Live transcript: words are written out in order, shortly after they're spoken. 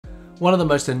One of the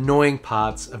most annoying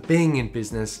parts of being in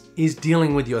business is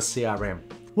dealing with your CRM.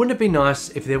 Wouldn't it be nice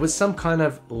if there was some kind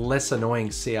of less annoying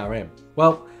CRM?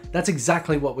 Well, that's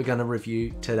exactly what we're going to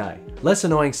review today. Less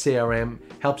annoying CRM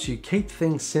helps you keep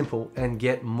things simple and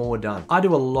get more done. I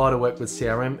do a lot of work with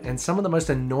CRM, and some of the most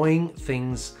annoying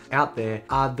things out there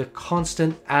are the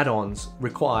constant add-ons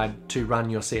required to run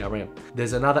your CRM.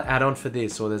 There's another add-on for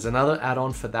this, or there's another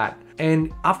add-on for that.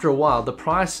 And after a while, the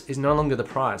price is no longer the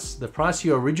price. The price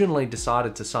you originally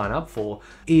decided to sign up for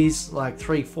is like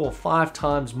 3, 4, 5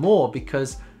 times more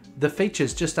because the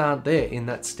features just aren't there in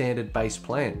that standard base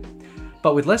plan.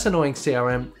 But with less annoying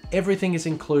CRM, everything is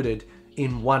included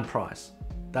in one price.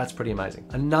 That's pretty amazing.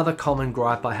 Another common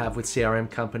gripe I have with CRM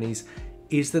companies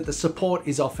is that the support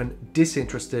is often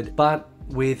disinterested, but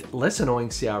with less annoying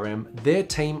CRM, their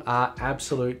team are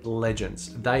absolute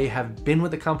legends. They have been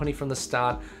with the company from the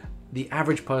start. The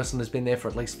average person has been there for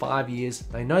at least 5 years.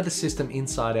 They know the system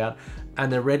inside out,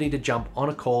 and they're ready to jump on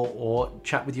a call or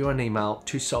chat with you on email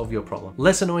to solve your problem.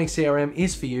 Less annoying CRM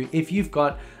is for you if you've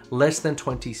got less than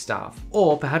 20 staff,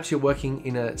 or perhaps you're working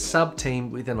in a sub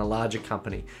team within a larger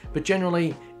company. But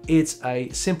generally, it's a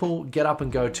simple get up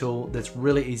and go tool that's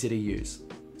really easy to use.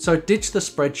 So ditch the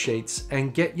spreadsheets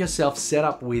and get yourself set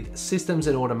up with systems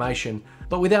and automation,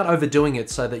 but without overdoing it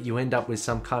so that you end up with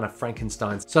some kind of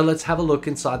Frankenstein. So let's have a look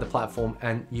inside the platform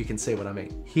and you can see what I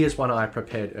mean. Here's one I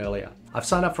prepared earlier. I've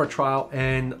signed up for a trial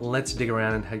and let's dig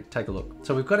around and take a look.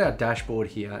 So we've got our dashboard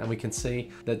here and we can see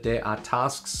that there are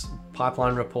tasks,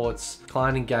 pipeline reports,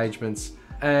 client engagements,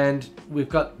 and we've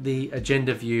got the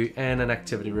agenda view and an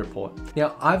activity report.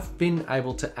 Now, I've been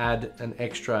able to add an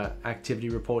extra activity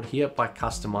report here by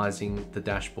customizing the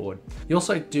dashboard. You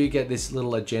also do get this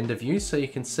little agenda view so you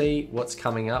can see what's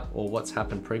coming up or what's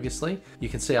happened previously. You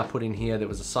can see I put in here, there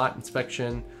was a site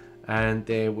inspection and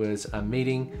there was a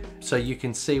meeting. So you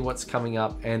can see what's coming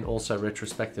up and also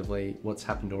retrospectively what's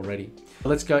happened already.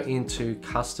 Let's go into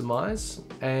customize,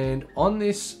 and on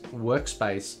this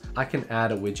workspace, I can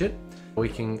add a widget. We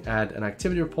can add an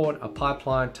activity report, a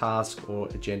pipeline, task, or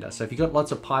agenda. So if you've got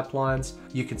lots of pipelines,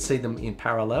 you can see them in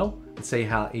parallel and see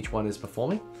how each one is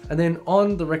performing. And then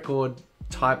on the record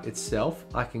type itself,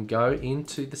 I can go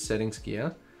into the settings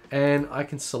gear and I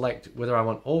can select whether I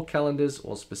want all calendars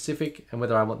or specific and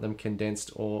whether I want them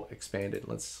condensed or expanded.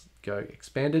 Let's go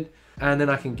expanded. And then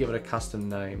I can give it a custom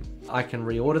name. I can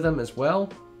reorder them as well.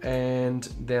 And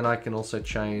then I can also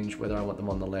change whether I want them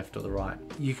on the left or the right.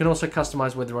 You can also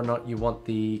customize whether or not you want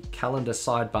the calendar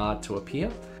sidebar to appear.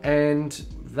 And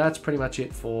that's pretty much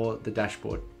it for the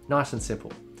dashboard. Nice and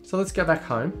simple. So let's go back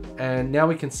home, and now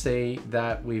we can see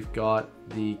that we've got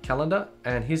the calendar,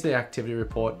 and here's the activity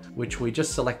report, which we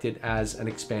just selected as an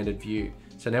expanded view.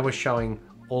 So now we're showing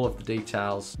all of the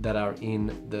details that are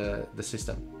in the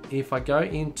system. If I go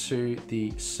into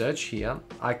the search here,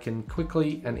 I can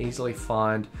quickly and easily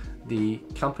find the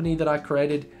company that I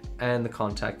created and the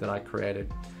contact that I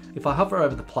created. If I hover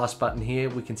over the plus button here,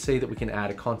 we can see that we can add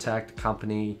a contact,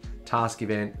 company, task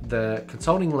event. The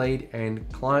consulting lead and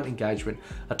client engagement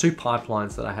are 2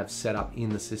 pipelines that I have set up in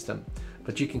the system,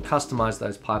 but you can customize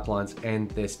those pipelines and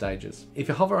their stages. If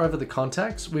you hover over the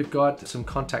contacts, we've got some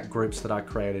contact groups that I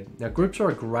created. Now, groups are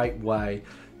a great way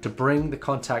to bring the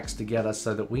contacts together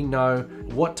so that we know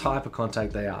what type of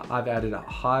contact they are. I've added a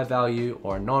high value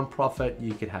or a non-profit.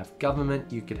 You could have government,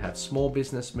 you could have small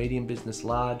business, medium business,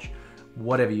 large,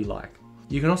 whatever you like.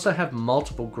 You can also have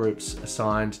multiple groups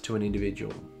assigned to an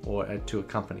individual or to a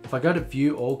company. If I go to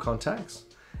view all contacts,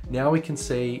 now we can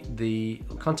see the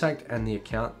contact and the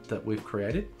account that we've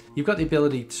created. You've got the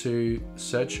ability to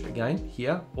search again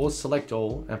here or select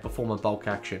all and perform a bulk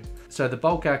action. So the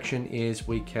bulk action is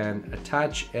we can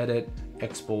attach, edit,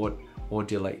 export, or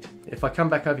delete. If I come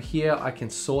back over here, I can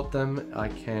sort them, I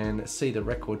can see the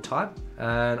record type,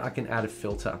 and I can add a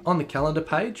filter. On the calendar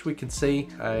page, we can see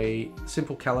a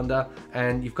simple calendar,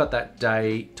 and you've got that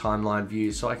day timeline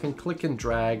view. So I can click and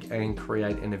drag and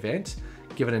create an event,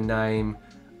 give it a name,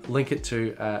 link it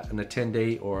to an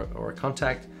attendee or a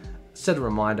contact, set a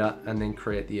reminder, and then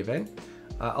create the event.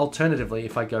 Alternatively,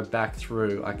 if I go back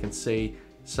through, I can see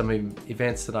some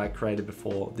events that I created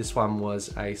before. This one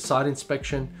was a site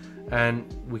inspection, and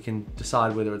we can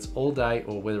decide whether it's all day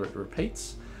or whether it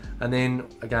repeats. And then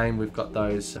again, we've got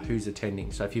those who's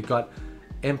attending. So if you've got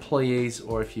employees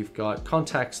or if you've got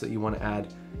contacts that you want to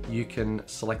add, you can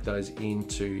select those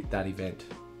into that event.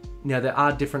 Now, there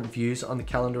are different views on the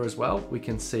calendar as well. We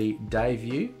can see day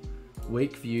view,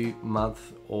 week view,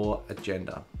 month, or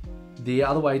agenda. The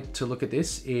other way to look at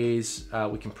this is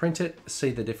we can print it, see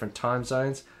the different time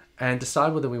zones, and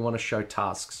decide whether we want to show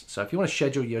tasks. So if you want to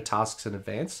schedule your tasks in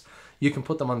advance, you can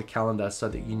put them on the calendar so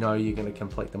that you know you're going to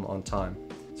complete them on time.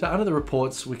 So under the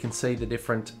reports, we can see the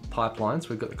different pipelines.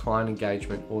 We've got the client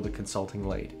engagement or the consulting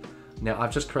lead. Now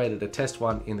I've just created a test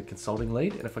one in the consulting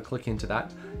lead, and if I click into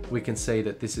that, we can see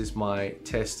that this is my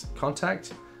test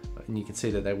contact, and you can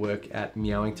see that they work at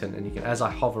Meowington, and you can, as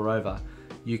I hover over,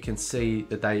 you can see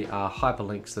that they are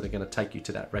hyperlinks that are going to take you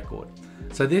to that record.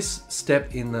 So this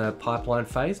step in the pipeline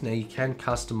phase, now you can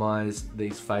customize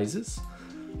these phases,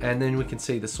 and then we can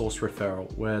see the source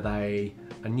referral, where they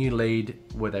a new lead,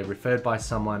 were they referred by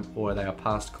someone, or are they a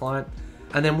past client,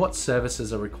 and then what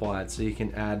services are required. So you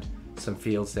can add some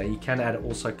fields there. You can add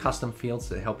also custom fields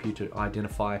that help you to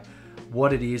identify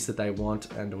what it is that they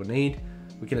want and or need.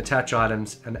 We can attach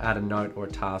items and add a note or a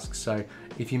task. So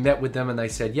if you met with them and they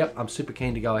said, yep, I'm super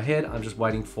keen to go ahead, I'm just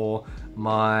waiting for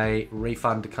my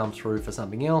refund to come through for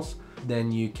something else,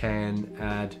 then you can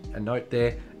add a note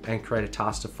there and create a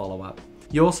task to follow up.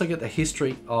 You also get the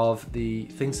history of the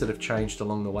things that have changed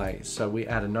along the way. So we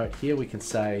add a note here, we can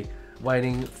say,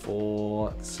 waiting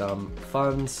for some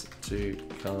funds to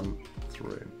come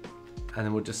through. And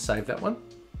then we'll just save that one.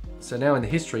 So now in the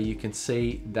history, you can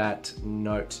see that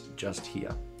note just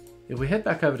here. If we head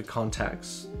back over to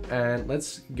contacts and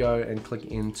let's go and click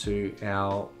into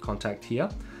our contact here,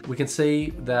 we can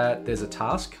see that there's a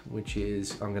task, which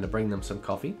is I'm going to bring them some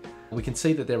coffee. We can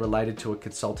see that they're related to a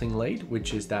consulting lead,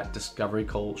 which is that discovery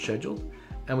call scheduled.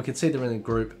 And we can see they're in the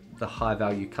group, the high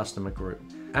value customer group.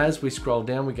 As we scroll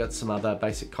down, we got some other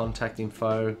basic contact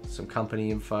info, some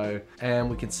company info, and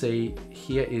we can see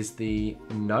here is the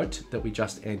note that we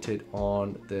just entered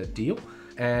on the deal.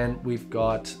 And we've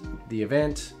got the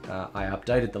event, I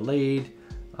updated the lead,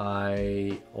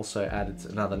 I also added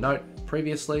another note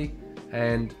previously,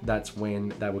 and that's when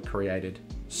they were created.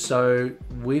 So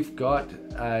we've got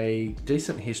a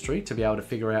decent history to be able to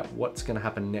figure out what's going to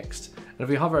happen next. And if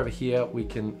we hover over here, we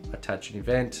can attach an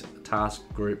event, a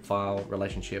task, group, file,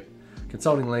 relationship,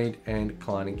 consulting lead, and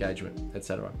client engagement,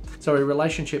 etc. So a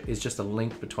relationship is just a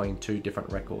link between two different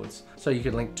records. So you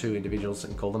can link two individuals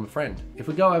and call them a friend. If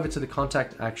we go over to the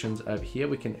contact actions over here,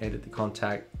 we can edit the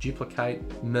contact,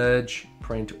 duplicate, merge,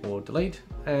 print, or delete.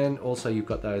 And also you've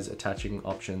got those attaching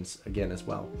options again as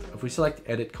well. If we select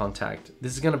edit contact,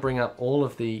 this is going to bring up all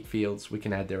of the fields. We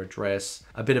can add their address,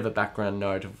 a bit of a background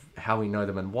note of how we know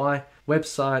them and why,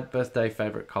 website, birthday,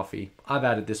 favorite coffee. I've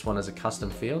added this one as a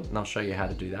custom field and I'll show you how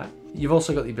to do that. You've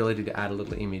also got the ability to add a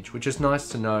little image, which is nice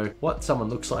to know what someone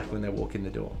looks like when they walk in the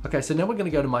door. Okay, so now we're going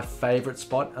to go to my favorite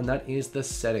spot, and that is the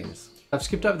settings. I've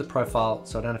skipped over the profile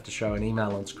so I don't have to show an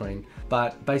email on screen,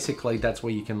 but basically that's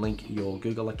where you can link your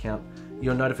Google account.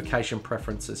 Your notification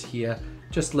preferences here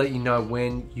just let you know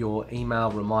when your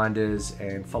email reminders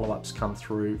and follow-ups come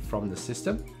through from the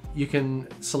system. You can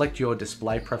select your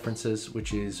display preferences,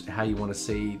 which is how you want to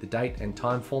see the date and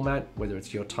time format, whether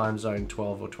it's your time zone,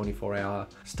 12 or 24 hour,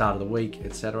 start of the week,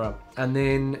 etc. And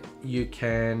then you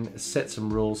can set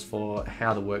some rules for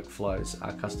how the workflows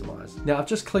are customized. Now I've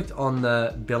just clicked on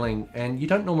the billing, and you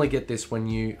don't normally get this when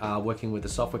you are working with a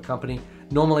software company.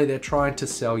 Normally they're trying to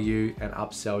sell you and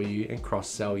upsell you and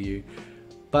cross-sell you.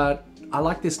 But I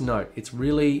like this note. It's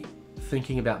really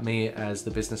thinking about me as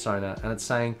the business owner, and it's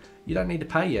saying you don't need to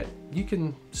pay yet. You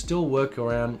can still work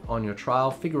around on your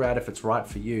trial, figure out if it's right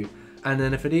for you, and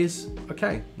then if it is,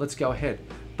 okay, let's go ahead,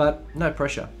 but no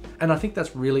pressure. And I think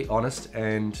that's really honest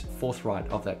and forthright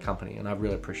of that company, and I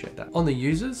really appreciate that. On the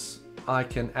users, I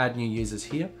can add new users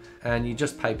here, and you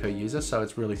just pay per user, so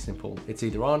it's really simple. It's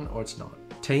either on or it's not.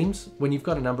 Teams, when you've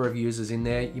got a number of users in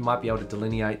there, you might be able to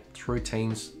delineate through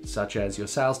teams such as your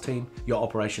sales team, your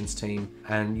operations team,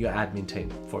 and your admin team,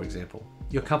 for example.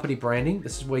 Your company branding,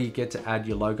 this is where you get to add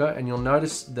your logo, and you'll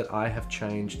notice that I have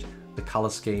changed the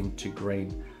color scheme to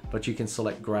green, but you can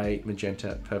select gray,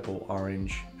 magenta, purple,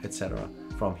 orange, etc.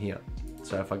 from here.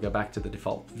 So if I go back to the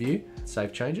default view,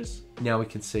 save changes, now we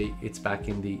can see it's back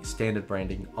in the standard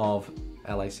branding of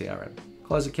LA CRM.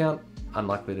 Close account,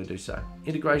 unlikely to do so.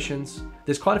 Integrations,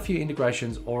 there's quite a few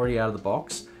integrations already out of the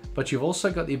box, but you've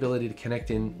also got the ability to connect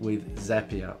in with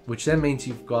Zapier, which then means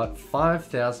you've got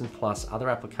 5,000 plus other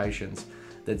applications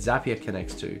that Zapier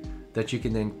connects to that you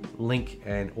can then link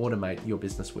and automate your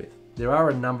business with. There are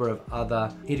a number of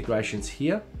other integrations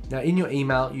here. Now in your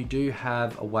email, you do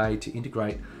have a way to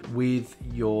integrate with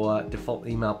your default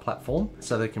email platform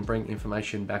so they can bring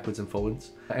information backwards and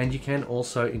forwards. And you can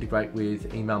also integrate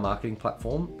with email marketing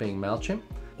platform, being MailChimp,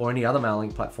 or any other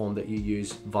mailing platform that you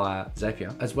use via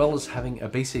Zapier, as well as having a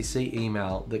BCC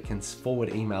email that can forward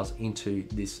emails into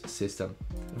this system.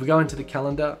 If we go into the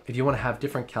calendar, if you want to have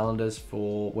different calendars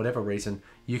for whatever reason,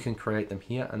 you can create them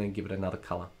here and then give it another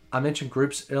color. I mentioned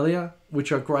groups earlier,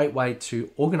 which are a great way to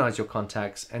organize your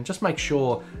contacts and just make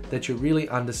sure that you really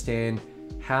understand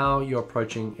how you're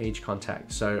approaching each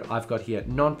contact. So I've got here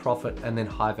non-profit and then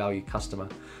high value customer.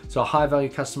 So a high value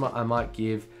customer I might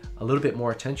give a little bit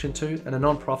more attention to, and a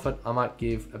non-profit I might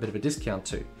give a bit of a discount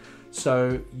to.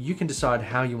 So you can decide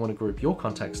how you want to group your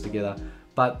contacts together,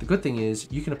 but the good thing is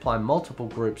you can apply multiple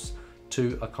groups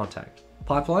to a contact.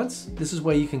 Pipelines, this is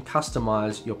where you can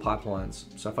customize your pipelines.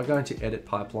 So if I go into edit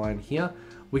pipeline here,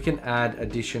 we can add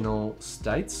additional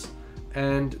states,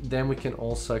 and then we can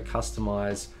also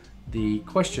customize the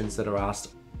questions that are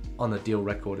asked on the deal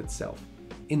record itself.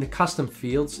 In the custom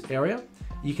fields area,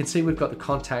 you can see we've got the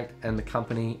contact and the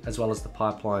company as well as the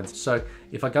pipelines. So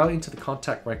if I go into the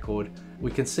contact record,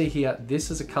 we can see here, this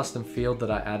is a custom field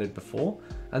that I added before,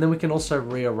 and then we can also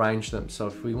rearrange them. So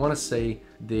if we want to see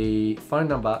the phone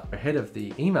number ahead of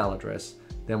the email address,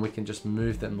 then we can just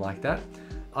move them like that.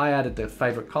 I added the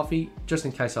favorite coffee just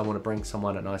in case I want to bring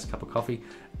someone a nice cup of coffee,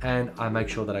 and I make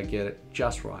sure that I get it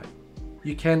just right.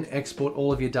 You can export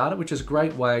all of your data, which is a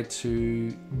great way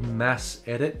to mass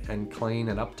edit and clean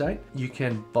and update. You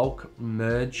can bulk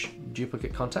merge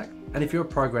duplicate contact. And if you're a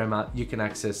programmer, you can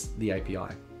access the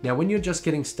API. Now, when you're just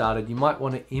getting started, you might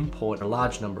want to import a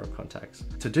large number of contacts.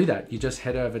 To do that, you just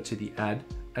head over to the add,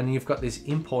 and you've got this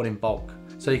import in bulk.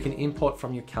 So you can import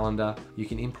from your calendar, you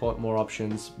can import more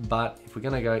options, but if we're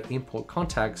gonna go import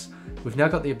contacts, we've now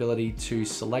got the ability to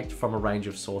select from a range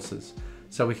of sources.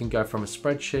 So we can go from a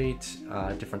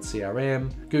spreadsheet, different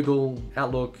CRM, Google,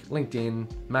 Outlook, LinkedIn,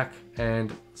 Mac,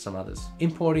 and some others.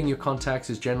 Importing your contacts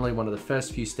is generally one of the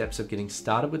first few steps of getting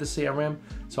started with a CRM.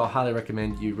 So I highly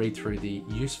recommend you read through the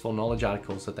useful knowledge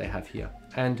articles that they have here.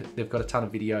 And they've got a ton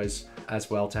of videos as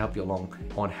well to help you along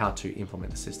on how to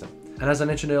implement the system. And as I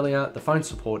mentioned earlier, the phone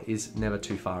support is never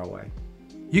too far away.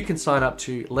 You can sign up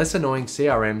to Less Annoying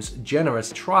CRM's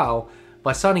generous trial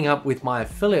by signing up with my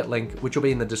affiliate link, which will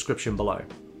be in the description below.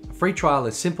 A free trial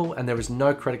is simple and there is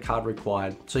no credit card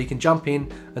required, so you can jump in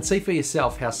and see for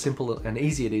yourself how simple and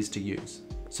easy it is to use.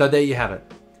 So there you have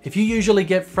it. If you usually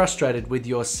get frustrated with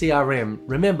your CRM,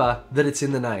 remember that it's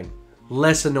in the name,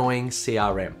 Less Annoying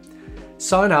CRM.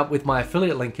 Sign up with my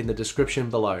affiliate link in the description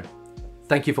below.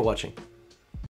 Thank you for watching.